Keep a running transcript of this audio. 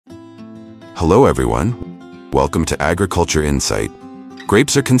Hello everyone. Welcome to Agriculture Insight.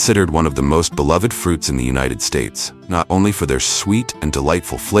 Grapes are considered one of the most beloved fruits in the United States, not only for their sweet and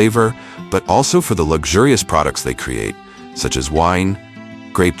delightful flavor, but also for the luxurious products they create, such as wine,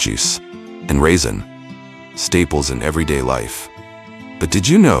 grape juice, and raisin, staples in everyday life. But did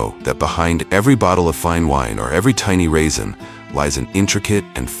you know that behind every bottle of fine wine or every tiny raisin lies an intricate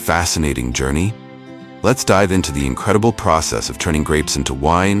and fascinating journey? Let's dive into the incredible process of turning grapes into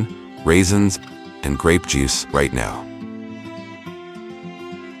wine, raisins, and grape juice right now.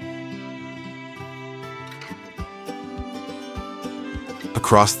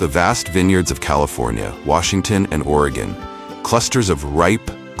 Across the vast vineyards of California, Washington, and Oregon, clusters of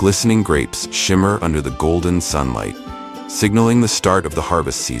ripe, glistening grapes shimmer under the golden sunlight, signaling the start of the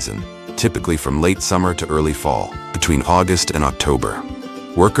harvest season, typically from late summer to early fall, between August and October.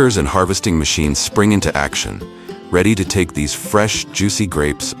 Workers and harvesting machines spring into action, ready to take these fresh, juicy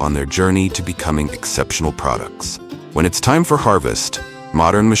grapes on their journey to becoming exceptional products. When it's time for harvest,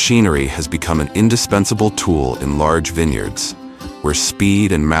 modern machinery has become an indispensable tool in large vineyards, where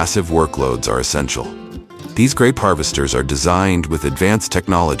speed and massive workloads are essential. These grape harvesters are designed with advanced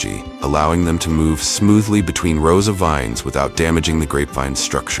technology, allowing them to move smoothly between rows of vines without damaging the grapevine's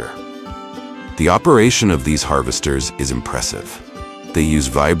structure. The operation of these harvesters is impressive. They use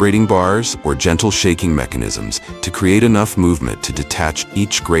vibrating bars or gentle shaking mechanisms to create enough movement to detach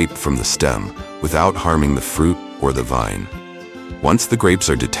each grape from the stem without harming the fruit or the vine. Once the grapes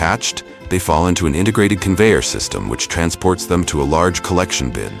are detached, they fall into an integrated conveyor system which transports them to a large collection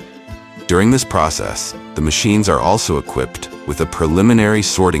bin. During this process, the machines are also equipped with a preliminary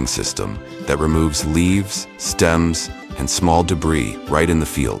sorting system that removes leaves, stems, and small debris right in the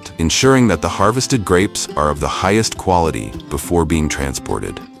field, ensuring that the harvested grapes are of the highest quality before being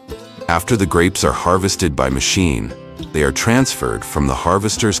transported. After the grapes are harvested by machine, they are transferred from the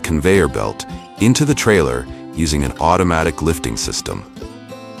harvester's conveyor belt into the trailer using an automatic lifting system.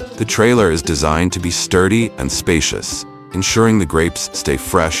 The trailer is designed to be sturdy and spacious, ensuring the grapes stay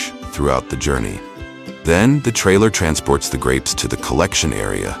fresh throughout the journey. Then, the trailer transports the grapes to the collection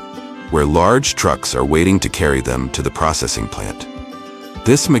area, where large trucks are waiting to carry them to the processing plant.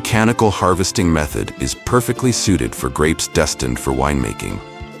 This mechanical harvesting method is perfectly suited for grapes destined for winemaking.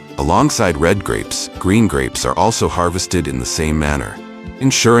 Alongside red grapes, green grapes are also harvested in the same manner,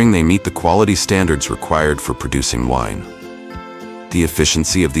 ensuring they meet the quality standards required for producing wine. The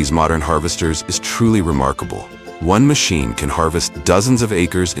efficiency of these modern harvesters is truly remarkable. One machine can harvest dozens of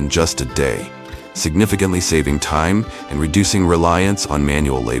acres in just a day, significantly saving time and reducing reliance on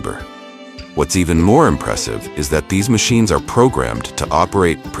manual labor. What's even more impressive is that these machines are programmed to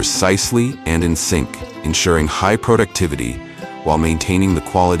operate precisely and in sync, ensuring high productivity while maintaining the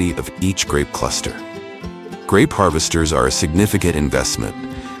quality of each grape cluster. Grape harvesters are a significant investment,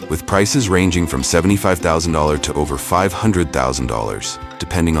 with prices ranging from $75,000 to over $500,000,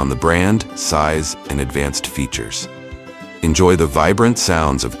 depending on the brand, size, and advanced features. Enjoy the vibrant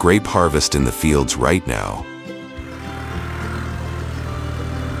sounds of grape harvest in the fields right now.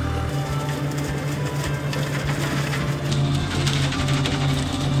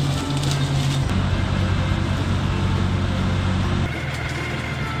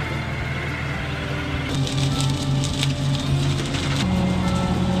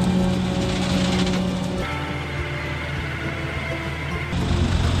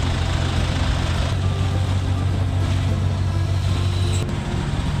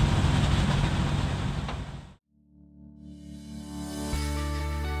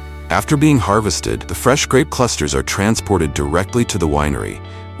 After being harvested, the fresh grape clusters are transported directly to the winery,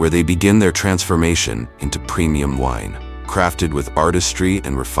 where they begin their transformation into premium wine, crafted with artistry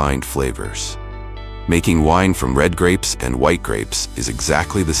and refined flavors. Making wine from red grapes and white grapes is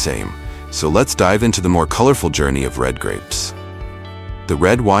exactly the same, so let's dive into the more colorful journey of red grapes. The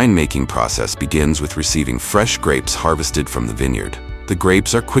red winemaking process begins with receiving fresh grapes harvested from the vineyard. The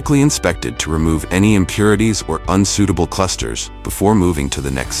grapes are quickly inspected to remove any impurities or unsuitable clusters before moving to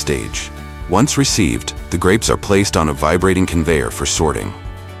the next stage. Once received, the grapes are placed on a vibrating conveyor for sorting.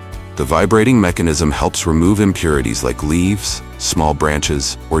 The vibrating mechanism helps remove impurities like leaves, small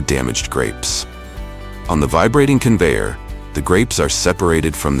branches, or damaged grapes. On the vibrating conveyor, the grapes are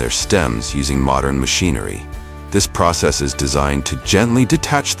separated from their stems using modern machinery. This process is designed to gently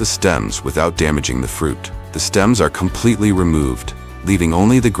detach the stems without damaging the fruit. The stems are completely removed, leaving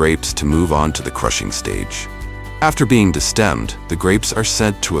only the grapes to move on to the crushing stage. After being destemmed, the grapes are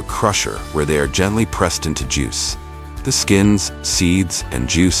sent to a crusher where they are gently pressed into juice. The skins, seeds, and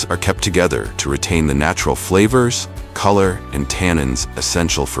juice are kept together to retain the natural flavors, color, and tannins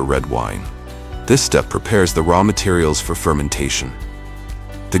essential for red wine. This step prepares the raw materials for fermentation.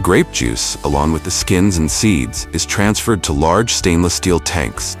 The grape juice, along with the skins and seeds, is transferred to large stainless steel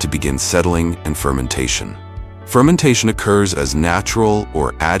tanks to begin settling and fermentation. Fermentation occurs as natural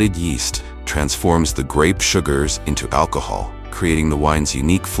or added yeast transforms the grape sugars into alcohol, creating the wine's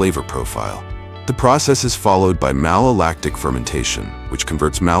unique flavor profile. The process is followed by malolactic fermentation, which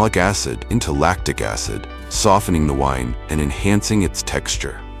converts malic acid into lactic acid, softening the wine and enhancing its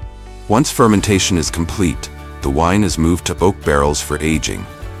texture. Once fermentation is complete, the wine is moved to oak barrels for aging,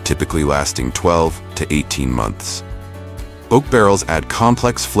 typically lasting 12 to 18 months. Oak barrels add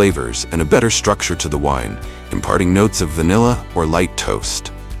complex flavors and a better structure to the wine, imparting notes of vanilla or light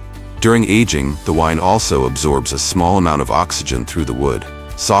toast. During aging, the wine also absorbs a small amount of oxygen through the wood,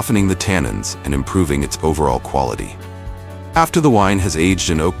 softening the tannins and improving its overall quality. After the wine has aged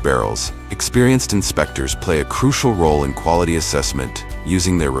in oak barrels, experienced inspectors play a crucial role in quality assessment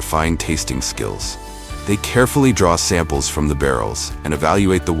using their refined tasting skills. They carefully draw samples from the barrels and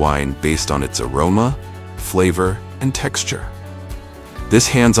evaluate the wine based on its aroma, flavor, and texture. This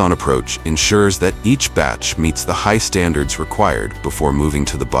hands-on approach ensures that each batch meets the high standards required before moving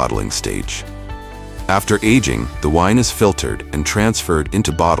to the bottling stage. After aging, the wine is filtered and transferred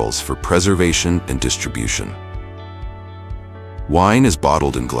into bottles for preservation and distribution. Wine is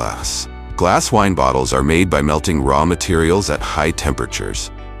bottled in glass. Glass wine bottles are made by melting raw materials at high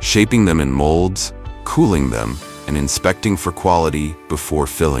temperatures, shaping them in molds, cooling them, and inspecting for quality before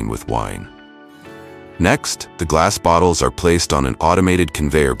filling with wine. Next, the glass bottles are placed on an automated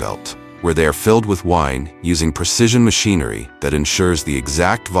conveyor belt, where they are filled with wine using precision machinery that ensures the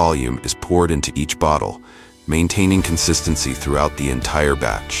exact volume is poured into each bottle, maintaining consistency throughout the entire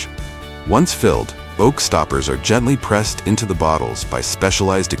batch. Once filled, oak stoppers are gently pressed into the bottles by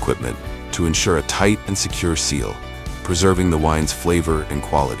specialized equipment to ensure a tight and secure seal, preserving the wine's flavor and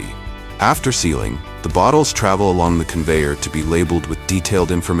quality. After sealing, the bottles travel along the conveyor to be labeled with detailed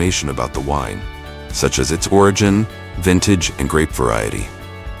information about the wine, such as its origin, vintage, and grape variety.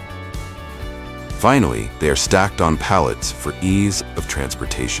 Finally, they are stacked on pallets for ease of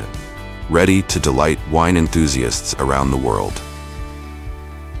transportation, ready to delight wine enthusiasts around the world.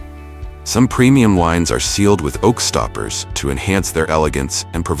 Some premium wines are sealed with oak stoppers to enhance their elegance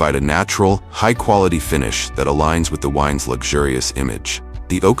and provide a natural, high-quality finish that aligns with the wine's luxurious image.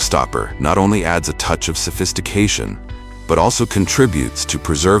 The oak stopper not only adds a touch of sophistication, but also contributes to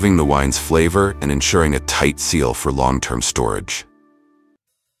preserving the wine's flavor and ensuring a tight seal for long-term storage.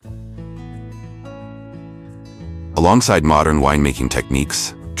 Alongside modern winemaking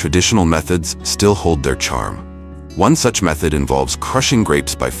techniques, traditional methods still hold their charm. One such method involves crushing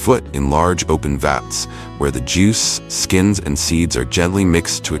grapes by foot in large open vats, where the juice, skins, and seeds are gently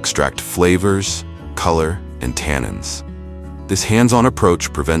mixed to extract flavors, color, and tannins. This hands-on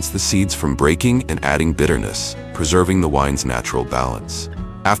approach prevents the seeds from breaking and adding bitterness, preserving the wine's natural balance.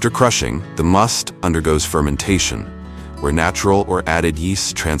 After crushing, the must undergoes fermentation, where natural or added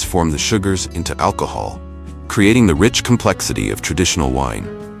yeasts transform the sugars into alcohol, creating the rich complexity of traditional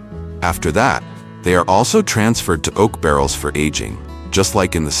wine. After that, they are also transferred to oak barrels for aging, just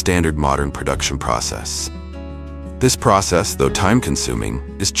like in the standard modern production process. This process, though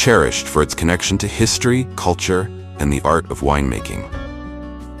time-consuming, is cherished for its connection to history, culture, and the art of winemaking.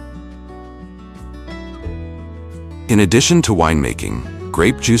 In addition to winemaking,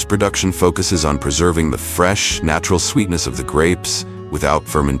 grape juice production focuses on preserving the fresh, natural sweetness of the grapes without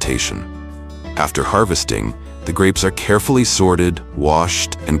fermentation. After harvesting, the grapes are carefully sorted,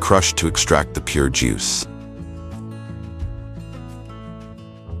 washed, and crushed to extract the pure juice.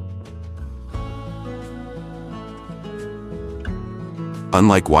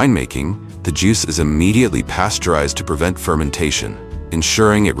 Unlike winemaking, the juice is immediately pasteurized to prevent fermentation,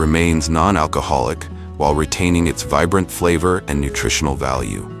 ensuring it remains non-alcoholic while retaining its vibrant flavor and nutritional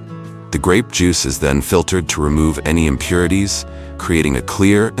value. The grape juice is then filtered to remove any impurities, creating a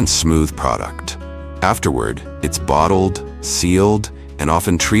clear and smooth product. Afterward, it's bottled, sealed, and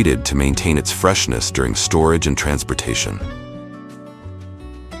often treated to maintain its freshness during storage and transportation.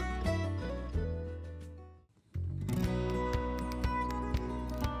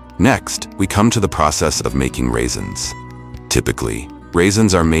 Next, we come to the process of making raisins. Typically,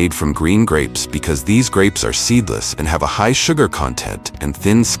 raisins are made from green grapes because these grapes are seedless and have a high sugar content and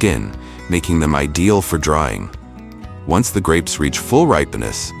thin skin, making them ideal for drying. Once the grapes reach full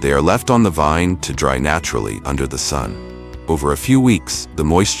ripeness, they are left on the vine to dry naturally under the sun. Over a few weeks, the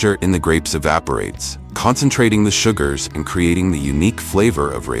moisture in the grapes evaporates, concentrating the sugars and creating the unique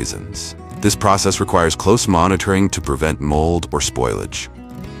flavor of raisins. This process requires close monitoring to prevent mold or spoilage.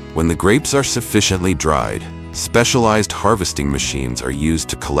 When the grapes are sufficiently dried, specialized harvesting machines are used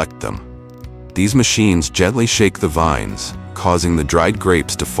to collect them. These machines gently shake the vines, causing the dried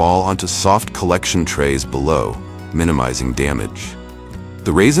grapes to fall onto soft collection trays below, minimizing damage.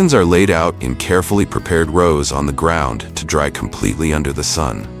 The raisins are laid out in carefully prepared rows on the ground to dry completely under the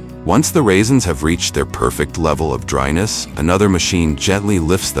sun. Once the raisins have reached their perfect level of dryness, another machine gently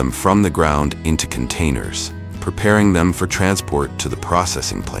lifts them from the ground into containers, preparing them for transport to the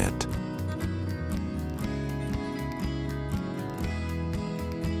processing plant.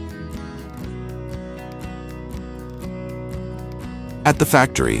 At the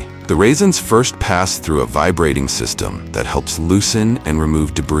factory, the raisins first pass through a vibrating system that helps loosen and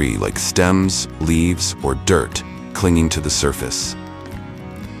remove debris like stems, leaves, or dirt clinging to the surface.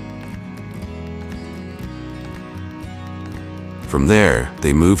 From there,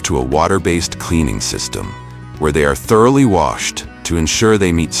 they move to a water-based cleaning system, where they are thoroughly washed to ensure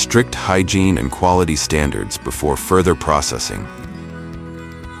they meet strict hygiene and quality standards before further processing.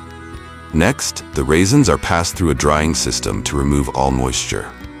 Next, the raisins are passed through a drying system to remove all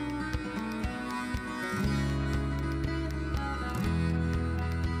moisture.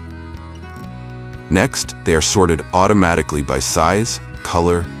 Next, they are sorted automatically by size,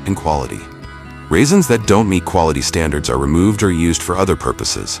 color, and quality. Raisins that don't meet quality standards are removed or used for other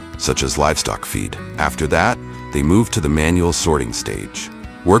purposes, such as livestock feed. After that, they move to the manual sorting stage.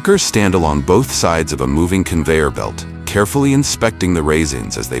 Workers stand along both sides of a moving conveyor belt, carefully inspecting the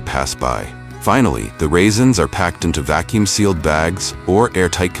raisins as they pass by. Finally, the raisins are packed into vacuum-sealed bags or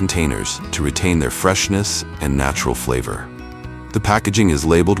airtight containers to retain their freshness and natural flavor. The packaging is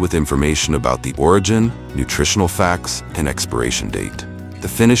labeled with information about the origin, nutritional facts, and expiration date. The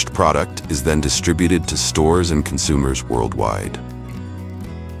finished product is then distributed to stores and consumers worldwide.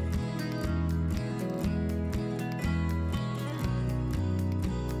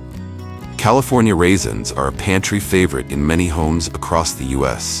 California raisins are a pantry favorite in many homes across the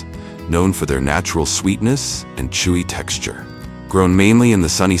U.S., known for their natural sweetness and chewy texture. Grown mainly in the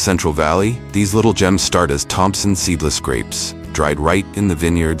sunny Central Valley, these little gems start as Thompson seedless grapes, dried right in the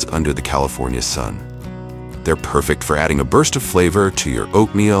vineyards under the California sun. They're perfect for adding a burst of flavor to your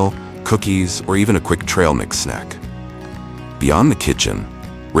oatmeal, cookies, or even a quick trail mix snack. Beyond the kitchen,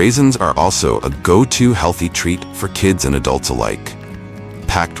 raisins are also a go-to healthy treat for kids and adults alike,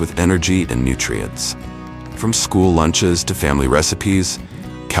 packed with energy and nutrients. From school lunches to family recipes,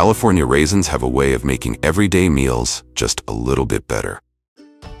 California raisins have a way of making everyday meals just a little bit better.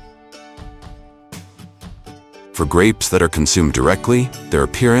 For grapes that are consumed directly, their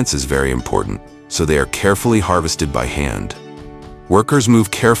appearance is very important, so they are carefully harvested by hand. Workers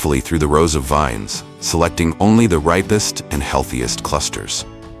move carefully through the rows of vines, selecting only the ripest and healthiest clusters.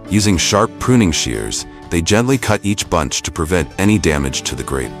 Using sharp pruning shears, they gently cut each bunch to prevent any damage to the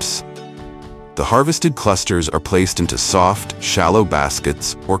grapes. The harvested clusters are placed into soft, shallow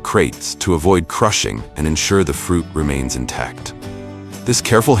baskets or crates to avoid crushing and ensure the fruit remains intact. This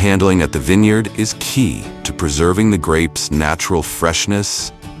careful handling at the vineyard is key to preserving the grapes' natural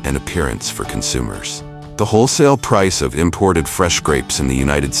freshness and appearance for consumers. The wholesale price of imported fresh grapes in the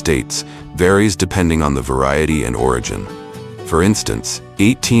United States varies depending on the variety and origin. For instance,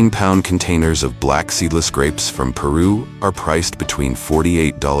 18-pound containers of black seedless grapes from Peru are priced between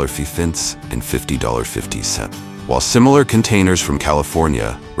 $48.50 and $50.50, while similar containers from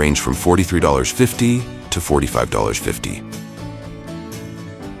California range from $43.50 to $45.50.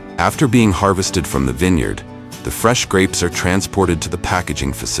 After being harvested from the vineyard, the fresh grapes are transported to the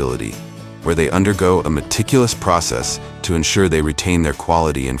packaging facility, where they undergo a meticulous process to ensure they retain their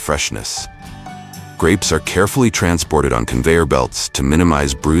quality and freshness. Grapes are carefully transported on conveyor belts to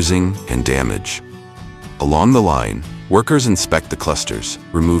minimize bruising and damage. Along the line, workers inspect the clusters,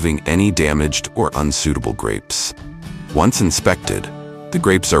 removing any damaged or unsuitable grapes. Once inspected, the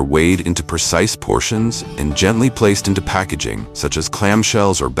grapes are weighed into precise portions and gently placed into packaging, such as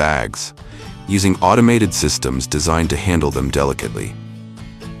clamshells or bags, using automated systems designed to handle them delicately.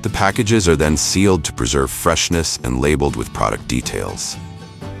 The packages are then sealed to preserve freshness and labeled with product details.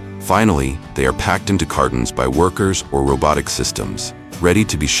 Finally, they are packed into cartons by workers or robotic systems, ready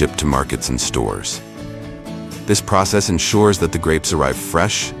to be shipped to markets and stores. This process ensures that the grapes arrive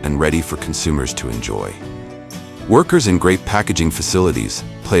fresh and ready for consumers to enjoy. Workers in grape packaging facilities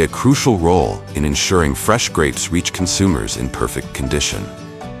play a crucial role in ensuring fresh grapes reach consumers in perfect condition.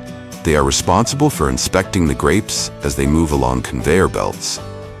 They are responsible for inspecting the grapes as they move along conveyor belts,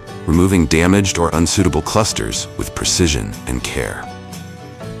 removing damaged or unsuitable clusters with precision and care.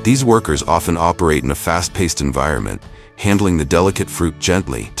 These workers often operate in a fast-paced environment, handling the delicate fruit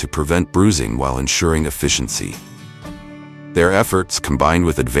gently to prevent bruising while ensuring efficiency. Their efforts, combined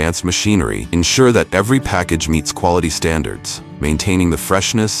with advanced machinery, ensure that every package meets quality standards, maintaining the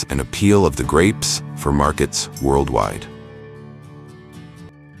freshness and appeal of the grapes for markets worldwide.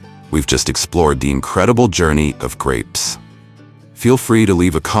 We've just explored the incredible journey of grapes. Feel free to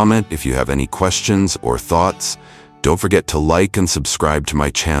leave a comment if you have any questions or thoughts. Don't forget to like and subscribe to my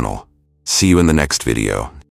channel. See you in the next video.